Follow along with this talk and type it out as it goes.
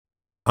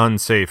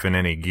Unsafe in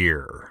any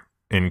gear,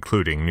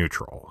 including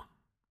neutral.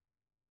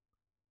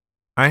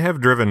 I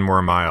have driven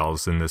more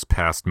miles in this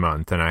past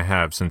month than I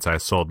have since I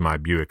sold my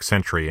Buick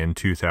Century in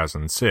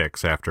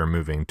 2006 after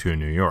moving to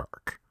New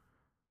York.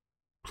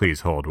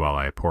 Please hold while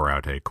I pour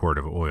out a quart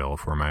of oil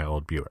for my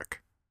old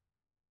Buick.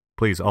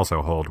 Please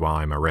also hold while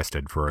I'm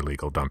arrested for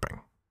illegal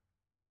dumping.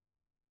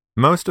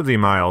 Most of the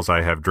miles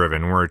I have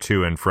driven were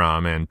to and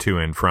from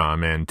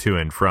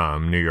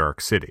New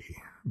York City,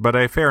 but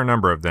a fair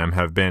number of them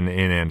have been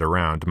in and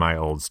around my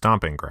old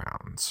stomping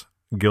grounds,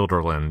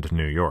 Guilderland,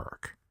 New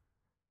York.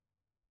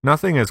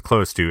 Nothing is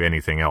close to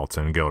anything else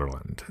in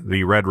Guilderland.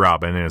 The Red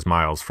Robin is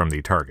miles from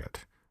the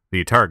Target.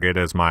 The Target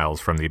is miles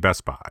from the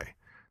Best Buy.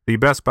 The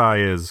Best Buy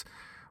is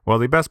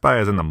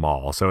in the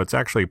mall, so it's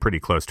actually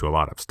pretty close to a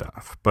lot of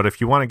stuff. But if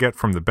you want to get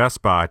from the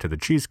Best Buy to the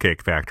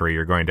Cheesecake Factory,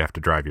 you're going to have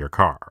to drive your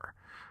car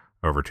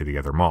over to the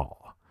other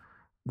mall.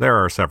 There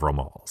are several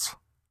malls.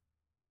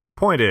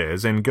 Point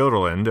is, in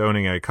Guilderland,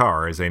 owning a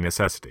car is a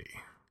necessity.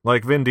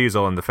 Like Vin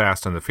Diesel in The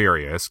Fast and the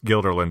Furious,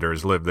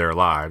 Guilderlanders live their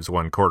lives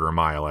 1/4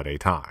 mile at a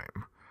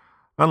time.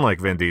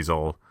 Unlike Vin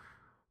Diesel,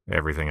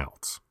 everything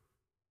else.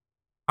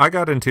 I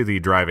got into the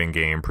driving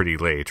game pretty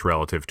late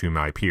relative to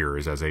my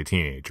peers as a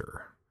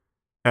teenager.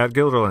 At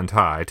Guilderland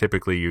High,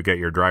 typically you get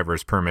your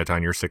driver's permit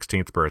on your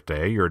 16th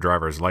birthday, your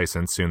driver's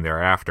license soon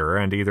thereafter,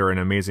 and either an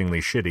amazingly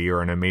shitty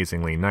or an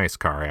amazingly nice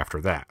car after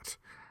that.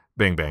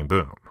 Bing bang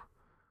boom.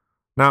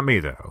 Not me,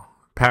 though.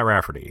 Pat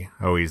Rafferty,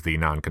 always the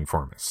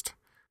nonconformist.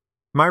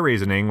 My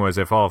reasoning was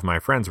if all of my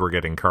friends were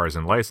getting cars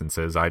and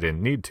licenses, I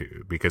didn't need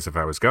to, because if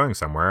I was going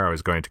somewhere, I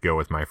was going to go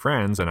with my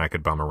friends and I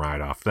could bum a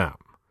ride off them.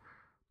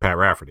 Pat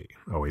Rafferty,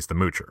 always the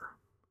moocher.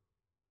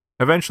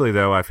 Eventually,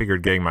 though, I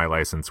figured getting my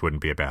license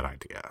wouldn't be a bad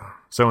idea.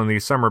 So in the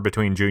summer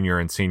between junior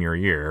and senior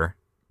year,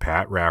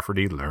 Pat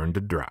Rafferty learned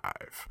to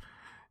drive.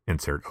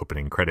 Insert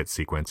opening credit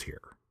sequence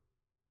here.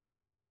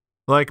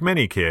 Like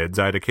many kids,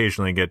 I'd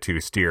occasionally get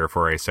to steer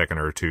for a second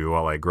or two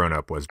while a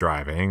grown-up was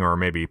driving, or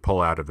maybe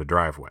pull out of the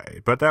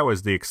driveway, but that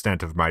was the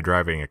extent of my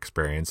driving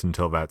experience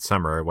until that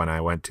summer when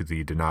I went to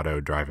the Donato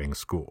Driving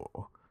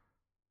School.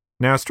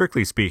 Now,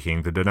 strictly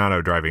speaking, the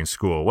Donato Driving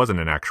School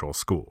wasn't an actual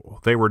school.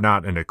 They were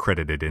not an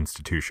accredited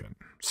institution.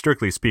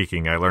 Strictly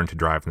speaking, I learned to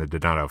drive in the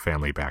Donato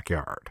family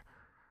backyard.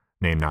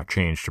 Name not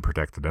changed to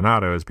protect the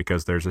Donatos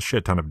because there's a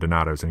shit ton of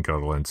Donatos in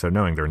Guilderland, so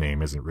knowing their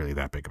name isn't really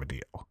that big of a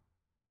deal.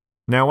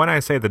 Now, when I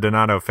say the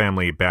Donato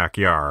family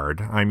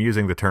backyard, I'm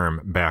using the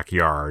term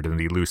backyard in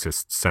the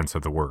loosest sense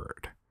of the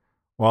word.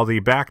 While the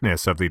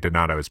backness of the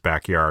Donato's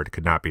backyard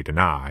could not be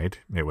denied,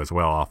 it was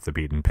well off the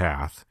beaten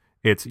path,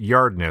 its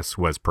yardness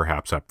was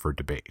perhaps up for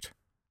debate.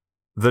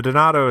 The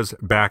Donato's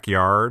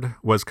backyard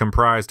was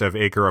comprised of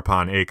acre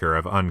upon acre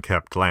of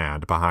unkept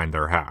land behind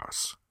their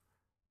house.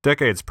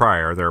 Decades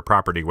prior, their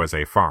property was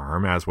a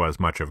farm, as was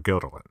much of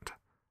Guilderland.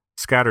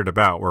 Scattered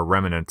about were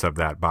remnants of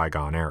that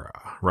bygone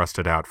era,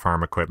 rusted-out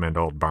farm equipment,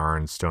 old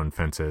barns, stone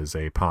fences,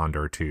 a pond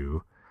or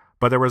two,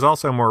 but there was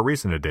also more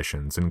recent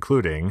additions,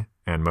 including,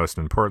 and most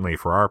importantly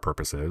for our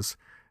purposes,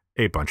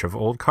 a bunch of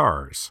old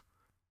cars.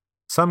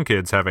 Some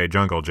kids have a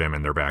jungle gym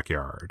in their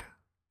backyard.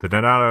 The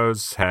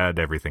Donatos had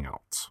everything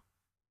else.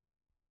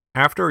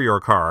 After your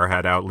car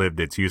had outlived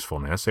its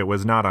usefulness, it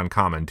was not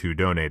uncommon to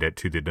donate it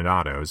to the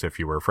Donatos if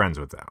you were friends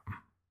with them.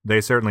 They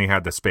certainly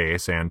had the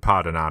space, and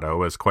Pa Donato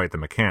was quite the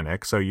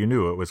mechanic, so you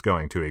knew it was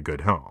going to a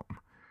good home.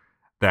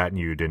 That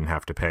you didn't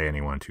have to pay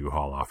anyone to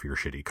haul off your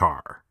shitty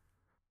car.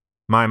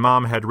 My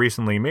mom had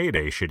recently made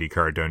a shitty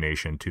car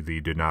donation to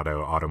the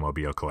Donato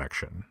automobile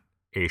collection.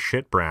 A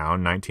shit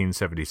brown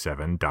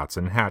 1977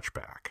 Datsun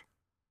hatchback.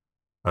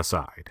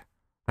 Aside,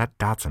 that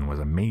Datsun was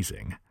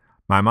amazing.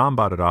 My mom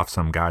bought it off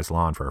some guy's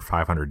lawn for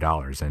 $500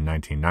 in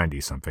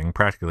 1990-something,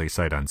 practically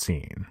sight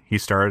unseen. He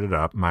started it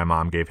up, my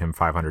mom gave him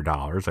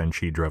 $500, and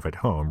she drove it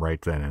home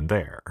right then and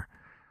there.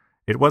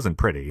 It wasn't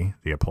pretty,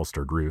 the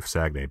upholstered roof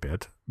sagged a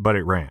bit, but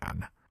it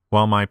ran.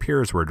 While my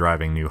peers were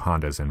driving new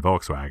Hondas and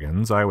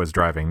Volkswagens, I was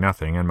driving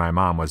nothing, and my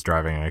mom was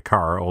driving a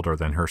car older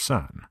than her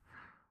son.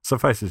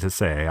 Suffice it to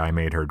say, I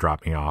made her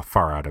drop me off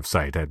far out of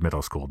sight at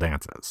middle school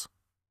dances.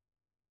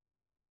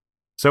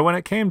 So when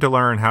it came to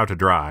learn how to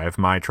drive,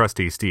 my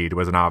trusty steed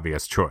was an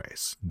obvious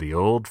choice, the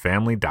old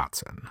family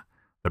Datsun.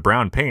 The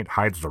brown paint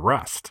hides the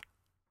rust.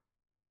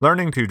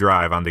 Learning to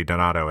drive on the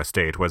Donato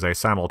estate was a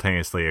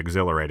simultaneously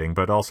exhilarating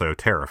but also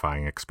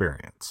terrifying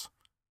experience.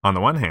 On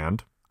the one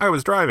hand, I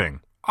was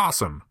driving.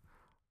 Awesome.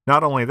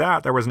 Not only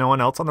that, there was no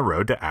one else on the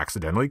road to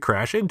accidentally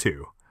crash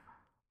into.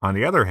 On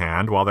the other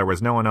hand, while there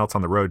was no one else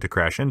on the road to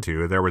crash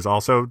into, there was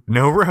also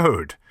no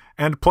road,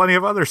 and plenty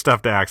of other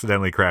stuff to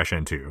accidentally crash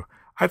into.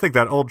 I think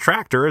that old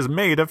tractor is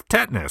made of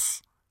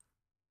tetanus.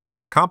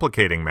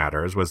 Complicating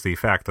matters was the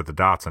fact that the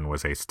Datsun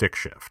was a stick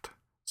shift.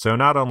 So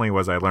not only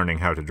was I learning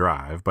how to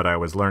drive, but I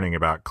was learning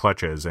about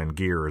clutches and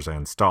gears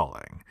and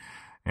stalling.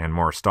 And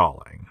more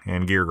stalling.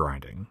 And gear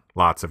grinding.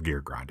 Lots of gear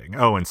grinding.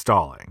 Oh, and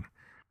stalling.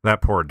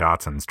 That poor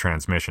Datsun's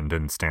transmission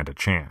didn't stand a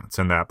chance,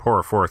 and that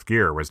poor fourth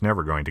gear was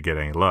never going to get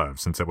any love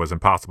since it was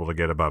impossible to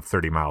get above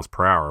 30 miles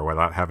per hour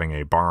without having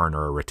a barn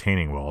or a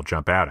retaining wall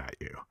jump out at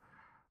you.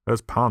 Those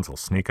ponds will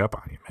sneak up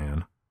on you,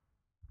 man.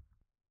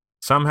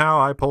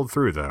 Somehow I pulled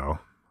through, though.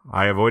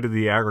 I avoided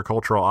the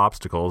agricultural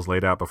obstacles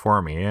laid out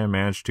before me and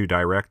managed to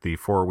direct the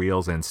 4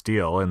 wheels and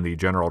steel in the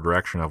general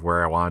direction of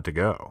where I wanted to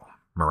go.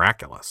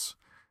 Miraculous.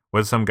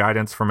 With some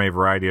guidance from a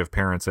variety of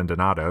parents and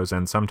donatos,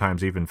 and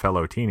sometimes even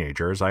fellow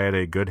teenagers, I had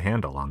a good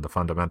handle on the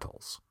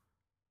fundamentals.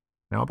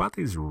 Now about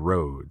these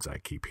roads I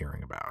keep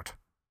hearing about.